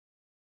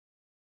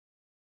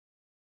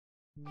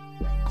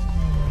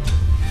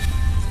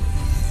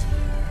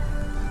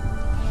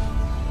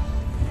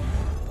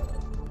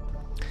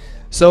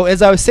So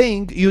as I was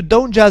saying, you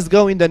don't just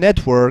go in the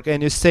network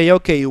and you say,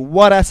 okay,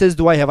 what assets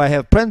do I have? I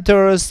have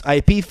printers,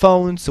 IP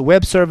phones,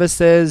 web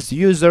services,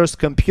 users,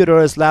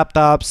 computers,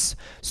 laptops,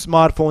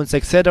 smartphones,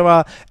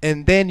 etc.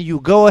 And then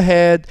you go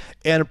ahead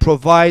and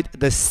provide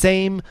the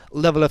same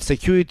level of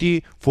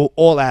security for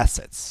all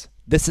assets.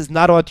 This is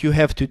not what you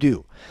have to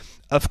do.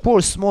 Of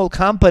course, small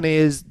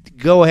companies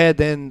go ahead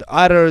and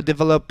either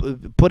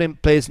put in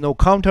place no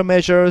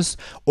countermeasures,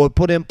 or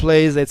put in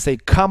place, let's say,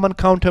 common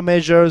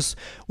countermeasures,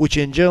 which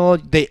in general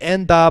they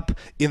end up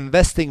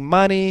investing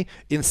money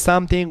in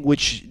something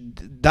which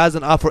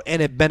doesn't offer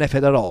any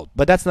benefit at all.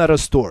 But that's not a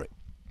story.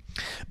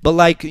 But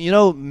like,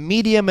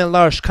 medium and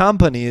large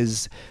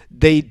companies,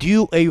 they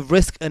do a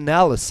risk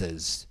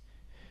analysis.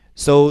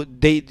 So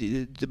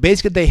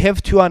they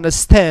have to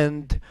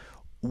understand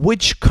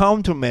which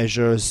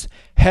countermeasures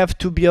have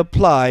to be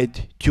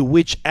applied to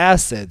which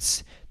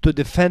assets to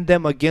defend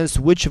them against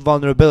which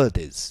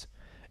vulnerabilities.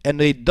 And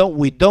they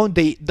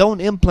don't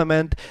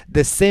implement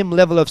the same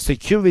level of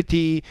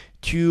security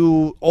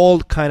to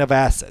all kind of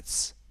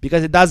assets,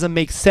 because it doesn't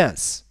make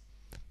sense.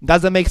 It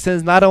doesn't make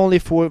sense not only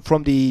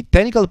from the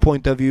technical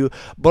point of view,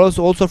 but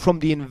also from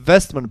the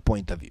investment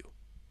point of view.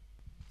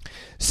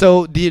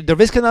 So the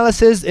risk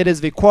analysis, it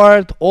is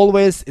required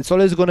always. It's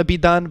always going to be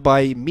done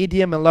by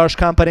medium and large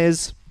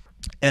companies,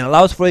 and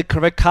allows for a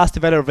correct cost to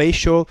value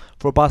ratio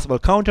for possible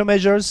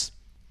countermeasures.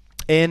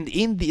 And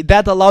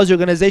that allows the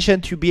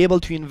organization to be able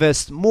to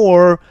invest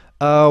more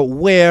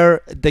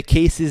where the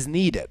case is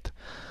needed.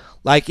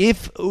 Like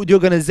if the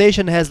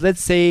organization has,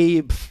 let's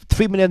say,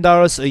 $3 million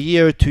a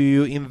year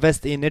to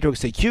invest in network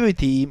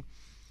security,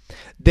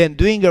 then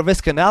doing a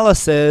risk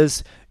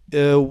analysis,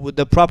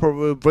 the proper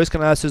risk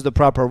analysis the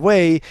proper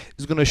way,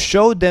 is going to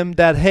show them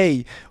that,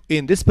 hey,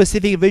 in this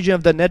specific region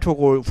of the network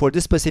or for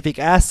this specific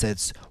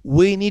assets,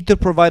 we need to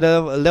provide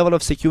a level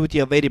of security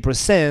of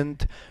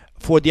 80%.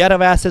 For the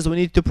other assets, we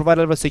need to provide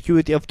a level of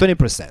security of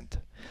 20%.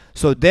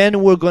 So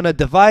then we're going to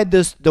divide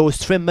those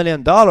 $3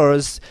 million in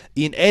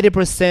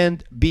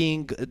 80%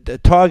 being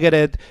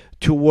targeted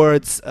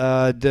towards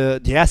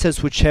the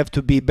assets which have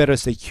to be better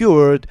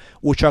secured,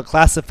 which are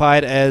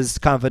classified as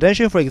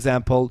confidential, for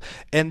example,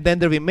 and then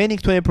the remaining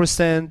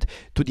 20%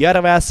 to the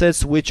other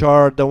assets, which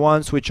are the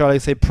ones which are,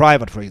 let's say,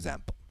 private, for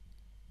example.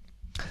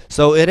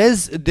 So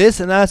this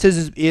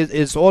analysis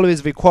is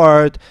always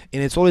required,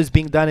 and it's always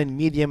being done in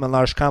medium and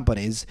large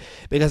companies,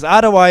 because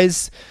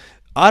otherwise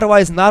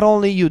not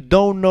only you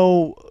don't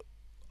know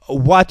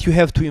what you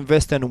have to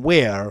invest and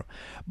where,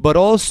 but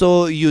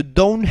also you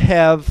don't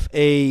have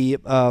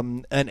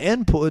an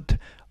input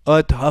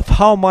of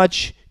how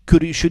much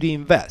should you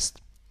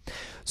invest.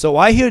 So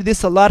I hear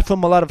this a lot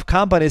from a lot of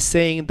companies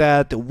saying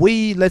that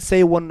let's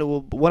say when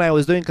I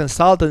was doing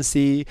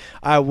consultancy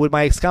with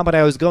my ex-company,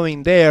 I was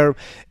going there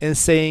and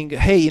saying,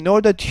 hey, in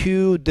order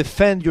to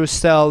defend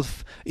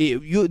yourself,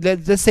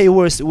 let's say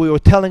we were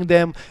telling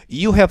them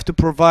you have to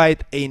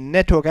provide a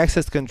network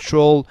access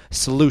control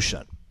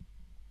solution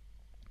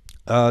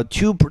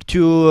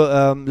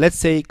to let's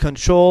say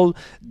control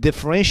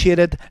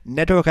differentiated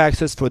network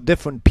access for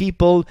different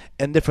people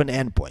and different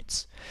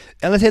endpoints.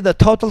 And let's say the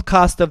total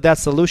cost of that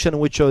solution,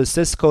 which was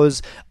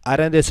Cisco's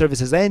Identity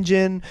Services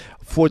Engine,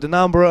 for the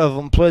number of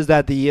employees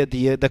that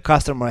the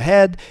customer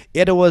had,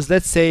 it was,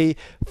 let's say,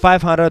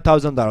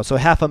 $500,000, so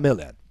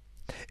 $500,000.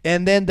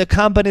 And then the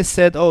company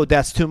said, oh,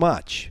 that's too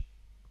much.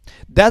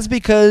 That's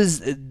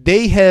because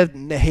they had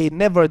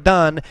never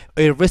done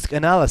a risk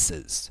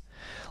analysis.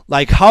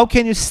 Like, how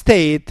can you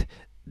state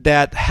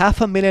that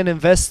 $500,000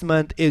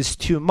 investment is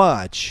too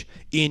much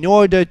in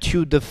order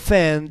to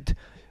defend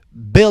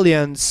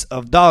billions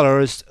of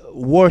dollars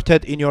worth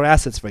it in your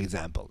assets, for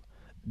example?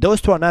 Those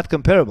two are not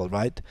comparable,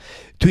 right?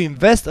 To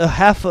invest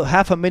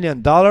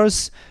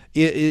 $500,000,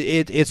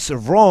 it's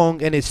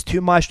wrong, and it's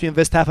too much to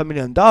invest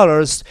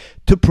 $500,000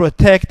 to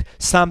protect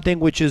something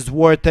which is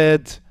worth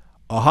it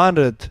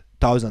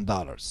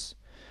 $100,000.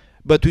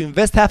 But to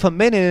invest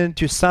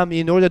 $500,000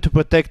 in order to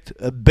protect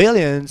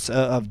billions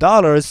of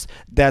dollars,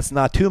 that's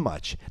not too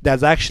much.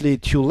 That's actually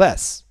too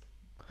less.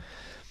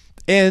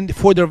 And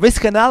for the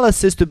risk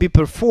analysis to be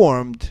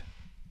performed,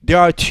 there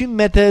are two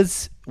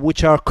methods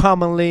which are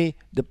commonly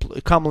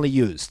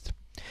used.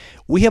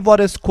 We have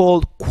what is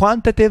called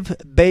quantitative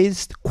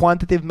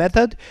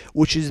method,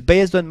 which is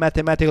based on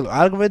mathematical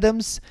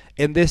algorithms,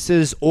 and this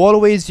is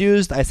always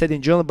used. I said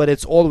in general, but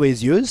it's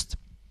always used.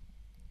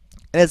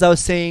 As I was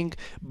saying,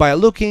 by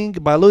losing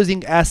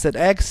asset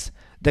X,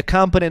 the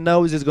company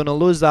knows it's going to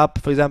lose up,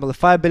 for example,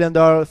 $5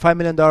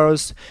 million,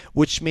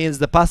 which means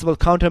the possible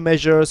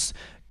countermeasures,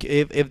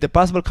 if the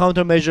possible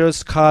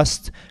countermeasures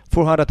cost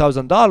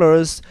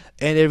 $400,000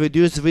 and they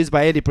reduce risk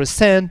by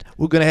 80%,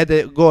 we're going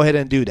to go ahead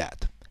and do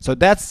that. So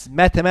that's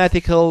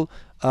mathematical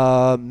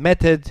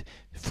method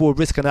for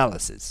risk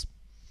analysis.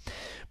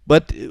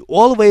 But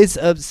always,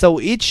 so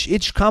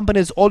each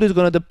company is always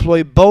going to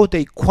deploy both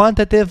a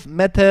quantitative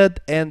method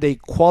and a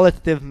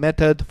qualitative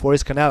method for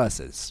risk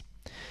analysis.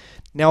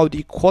 Now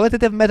the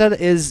qualitative method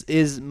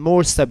is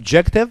more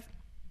subjective,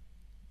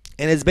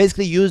 and it's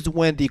basically used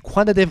when the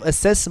quantitative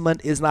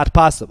assessment is not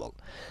possible,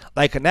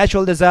 like a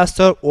natural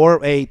disaster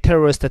or a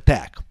terrorist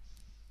attack.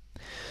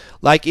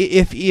 Like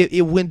if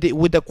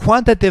with the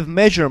quantitative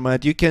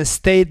measurement, you can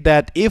state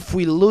that if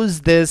we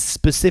lose this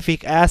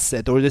specific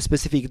asset or this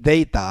specific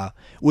data,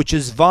 which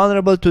is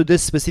vulnerable to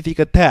this specific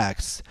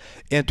attacks,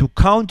 and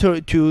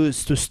to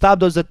stop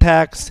those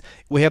attacks,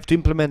 we have to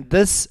implement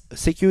this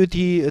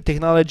security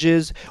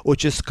technologies,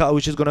 which is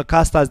going to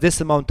cost us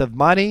this amount of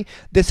money.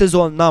 This is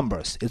all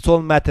numbers. It's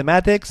all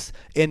mathematics,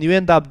 and you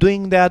end up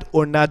doing that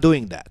or not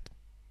doing that.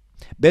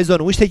 Based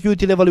on which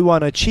security level you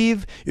want to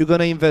achieve, you're going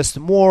to invest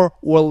more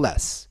or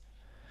less.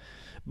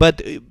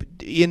 But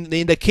in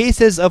the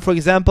cases of, for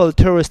example, a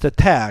terrorist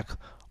attack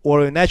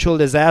or a natural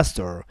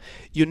disaster,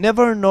 you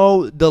never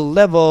know the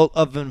level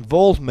of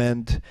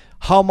involvement,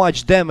 how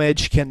much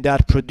damage can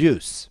that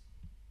produce,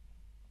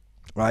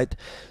 right?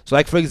 So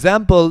like, for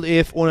example,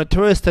 if on a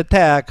terrorist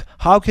attack,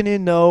 how can you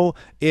know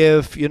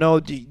if, you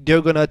know,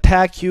 they're going to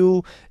attack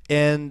you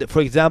and,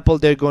 for example,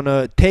 they're going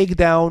to take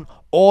down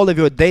all of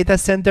your data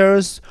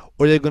centers,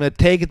 or they're going to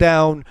take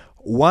down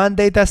one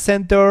data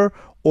center,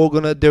 or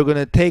they're going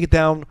to take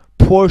down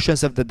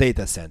portions of the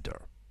data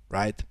center,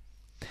 right?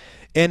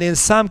 And in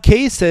some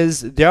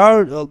cases, there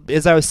are,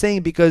 as I was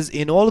saying, because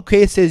in all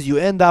cases you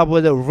end up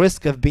with a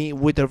risk of being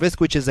with a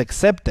risk which is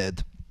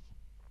accepted.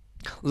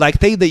 Like,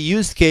 take the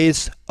use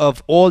case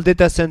of all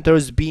data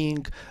centers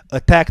being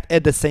attacked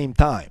at the same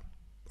time.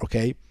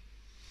 Okay,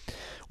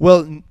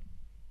 well,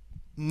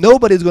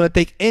 nobody's going to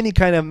take any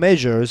kind of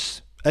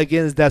measures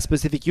against that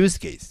specific use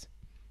case.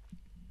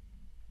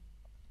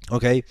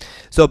 Okay,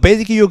 so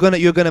basically you're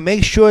gonna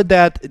make sure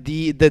that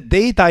the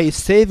data is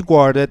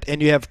safeguarded,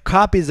 and you have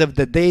copies of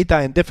the data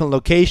in different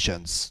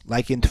locations,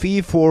 like in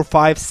 3, 4,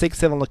 5, 6,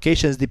 7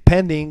 locations,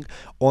 depending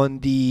on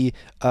the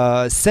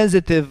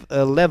sensitive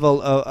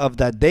level of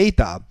that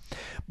data.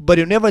 But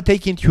you never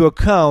take into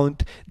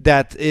account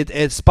that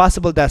it's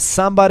possible that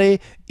somebody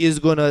is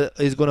gonna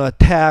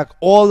attack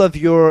all of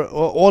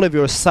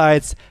your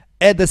sites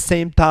at the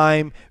same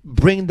time,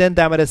 bring them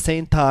down at the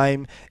same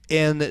time,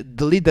 and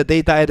delete the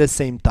data at the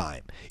same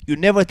time. You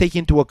never take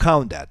into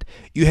account that.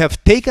 You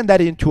have taken that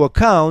into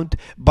account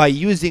by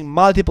using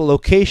multiple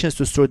locations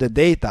to store the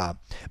data,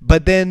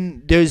 but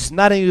then there's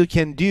nothing you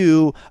can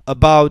do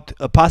about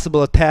a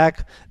possible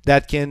attack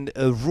that can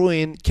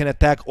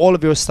attack all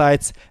of your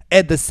sites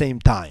at the same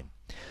time.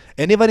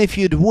 And even if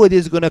you would,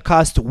 it's going to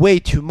cost way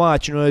too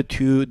much in order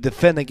to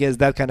defend against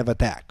that kind of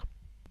attack.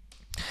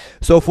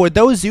 So for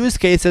those use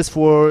cases,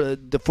 for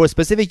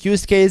specific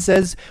use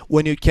cases,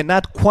 when you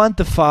cannot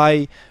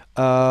quantify,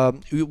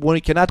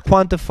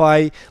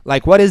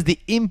 like what is the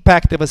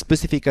impact of a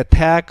specific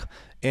attack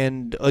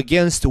and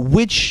against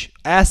which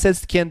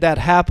assets can that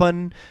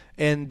happen,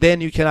 and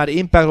then you cannot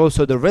impact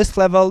also the risk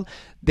level,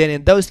 then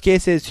in those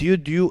cases you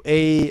do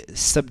a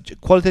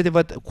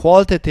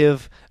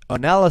qualitative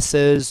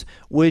analysis,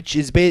 which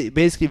is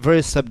basically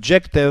very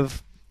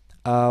subjective.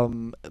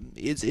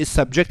 It's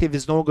subjective,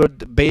 is no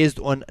good based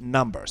on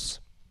numbers.